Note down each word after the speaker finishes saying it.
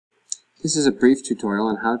This is a brief tutorial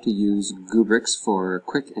on how to use Goobrics for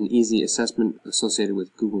quick and easy assessment associated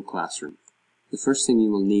with Google Classroom. The first thing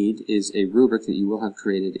you will need is a rubric that you will have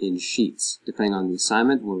created in Sheets. Depending on the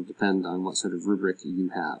assignment will depend on what sort of rubric you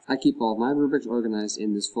have. I keep all of my rubrics organized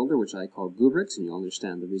in this folder, which I call Goobrics, and you'll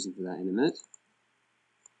understand the reason for that in a minute.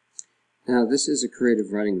 Now, this is a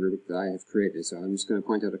creative writing rubric that I have created, so I'm just going to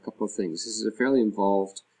point out a couple of things. This is a fairly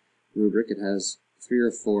involved rubric. It has 3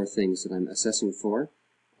 or 4 things that I'm assessing for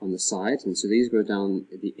on the side, and so these go down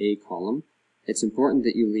the A column. It's important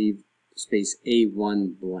that you leave space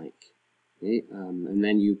A1 blank, okay? And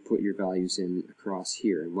then you put your values in across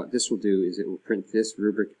here. And what this will do is it will print this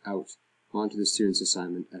rubric out onto the student's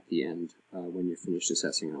assignment at the end when you're finished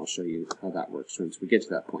assessing, and I'll show you how that works once we get to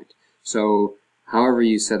that point. So, however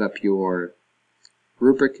you set up your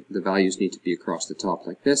rubric, the values need to be across the top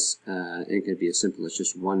like this. It could be as simple as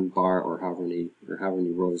just 1 bar or however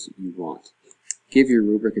many rows you want. Give your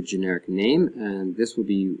rubric a generic name, and this will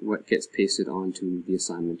be what gets pasted onto the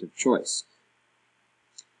assignment of choice.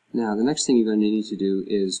 Now, the next thing you're going to need to do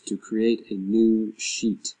is to create a new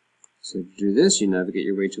sheet. So to do this, you navigate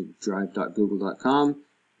your way to drive.google.com,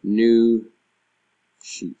 new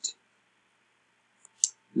sheet.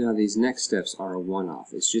 Now, these next steps are a one-off.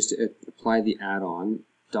 It's just to apply the add-on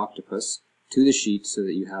Doctopus to the sheet so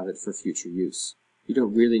that you have it for future use. You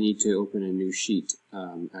don't really need to open a new sheet.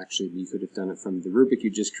 Actually, you could have done it from the rubric you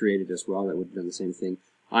just created as well. That would have done the same thing.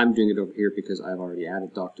 I'm doing it over here because I've already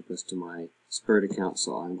added Doctopus to my Spirit account,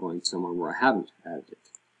 so I'm going somewhere where I haven't added it.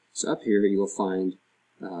 So up here, you'll find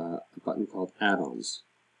a button called Add-ons.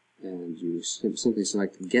 And you simply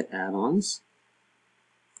select Get Add-ons.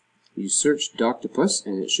 You search Doctopus,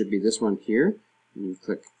 and it should be this one here. And you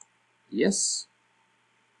click Yes.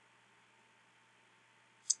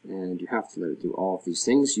 And you have to let it do all of these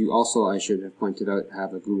things. You also, I should have pointed out,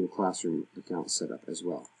 have a Google Classroom account set up as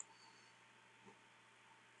well.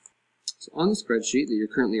 So on the spreadsheet that you're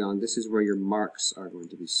currently on, this is where your marks are going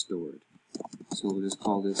to be stored. So we'll just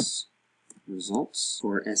call this Results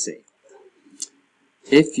for Essay.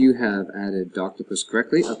 If you have added Doctopus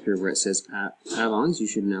correctly, up here where it says Add-ons, you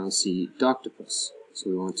should now see Doctopus. So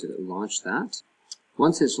we want to launch that.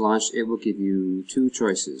 Once it's launched, it will give you 2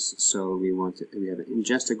 choices. So we have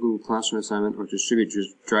ingest a Google Classroom assignment or distribute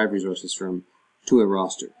drive resources to a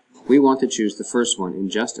roster. We want to choose the first one,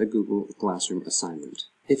 ingest a Google Classroom assignment.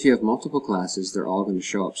 If you have multiple classes, they're all going to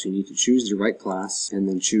show up. So you need to choose the right class and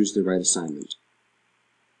then choose the right assignment.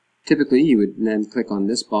 Typically, you would then click on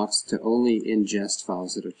this box to only ingest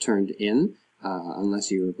files that are turned in, unless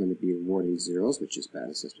you are going to be awarding zeros, which is bad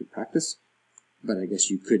assessment practice. But I guess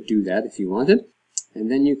you could do that if you wanted. And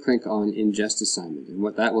then you click on Ingest Assignment. And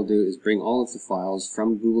what that will do is bring all of the files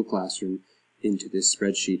from Google Classroom into this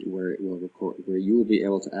spreadsheet where it will record, where you will be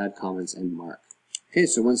able to add comments and mark. Okay,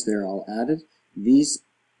 so once they're all added, these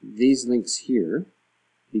links here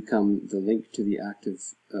become the link to the active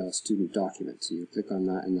student document. So you click on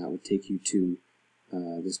that, and that would take you to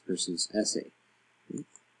this person's essay.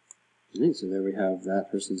 Okay, so there we have that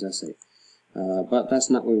person's essay. But that's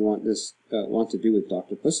not what we want to do with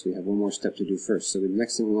Doctopus. We have one more step to do first. So the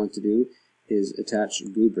next thing we want to do is attach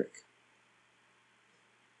Goobric.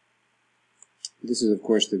 This is, of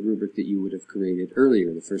course, the rubric that you would have created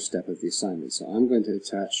earlier, the first step of the assignment. So I'm going to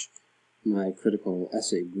attach my critical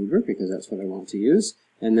essay Goobric because that's what I want to use.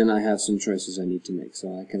 And then I have some choices I need to make.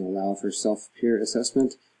 So I can allow for self-peer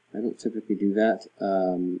assessment. I don't typically do that.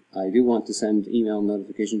 I do want to send email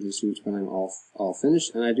notification to the students when I'm all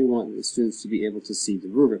finished, and I do want the students to be able to see the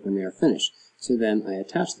rubric when they are finished. So then I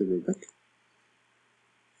attach the rubric.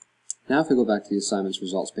 Now if we go back to the assignments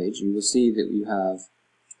results page, you will see that you have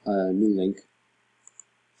a new link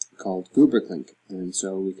called Goobric link. And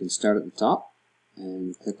so we can start at the top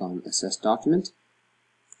and click on Assess Document.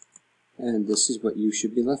 And this is what you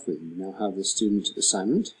should be left with. You now have the student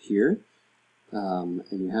assignment here. And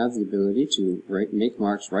you have the ability to make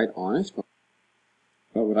marks right on it.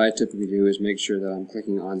 But what I typically do is make sure that I'm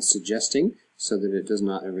clicking on Suggesting so that it does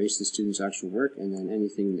not erase the student's actual work, and then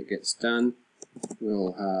anything that gets done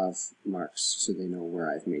will have marks so they know where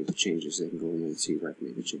I've made the changes. They can go in and see where I've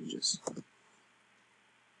made the changes.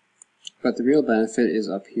 But the real benefit is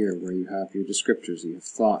up here where you have your descriptors, you have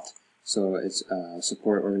thought, so it's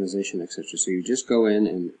support, organization, etc. So you just go in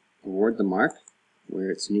and award the mark where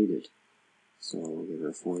it's needed. So we'll give her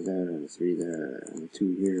a 4 there, and a 3 there, and a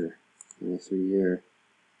 2 here, and a 3 here.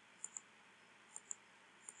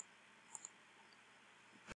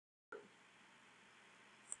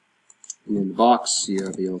 And in the box,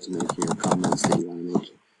 you'll be able to make your comments that you want to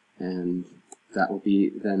make. And that will be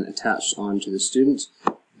then attached onto the student,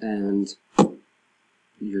 and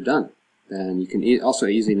you're done. Then you can also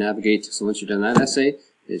easily navigate. So once you've done that essay,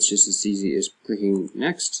 it's just as easy as clicking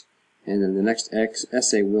next, and then the next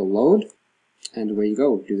essay will load, and away you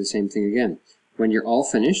go. Do the same thing again. When you're all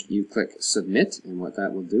finished, you click submit, and what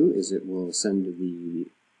that will do is it will send the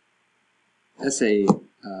essay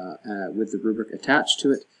with the rubric attached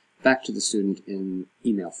to it back to the student in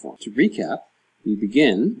email form. To recap, you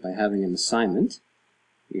begin by having an assignment.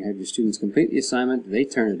 You have your students complete the assignment, they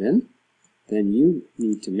turn it in. Then you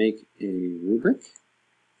need to make a rubric.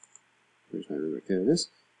 Where's my rubric? There it is.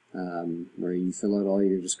 Where you fill out all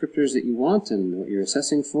your descriptors that you want and what you're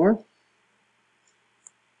assessing for.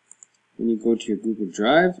 Then you go to your Google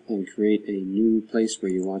Drive and create a new place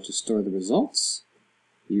where you want to store the results.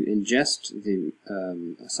 You ingest the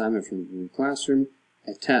assignment from Google Classroom,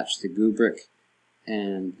 attach the Goobric,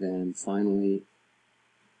 and then finally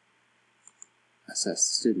assess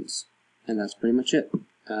the students. And that's pretty much it.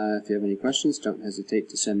 If you have any questions, don't hesitate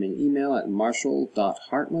to send me an email at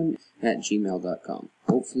marshall.hartman@gmail.com.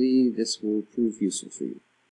 Hopefully this will prove useful for you.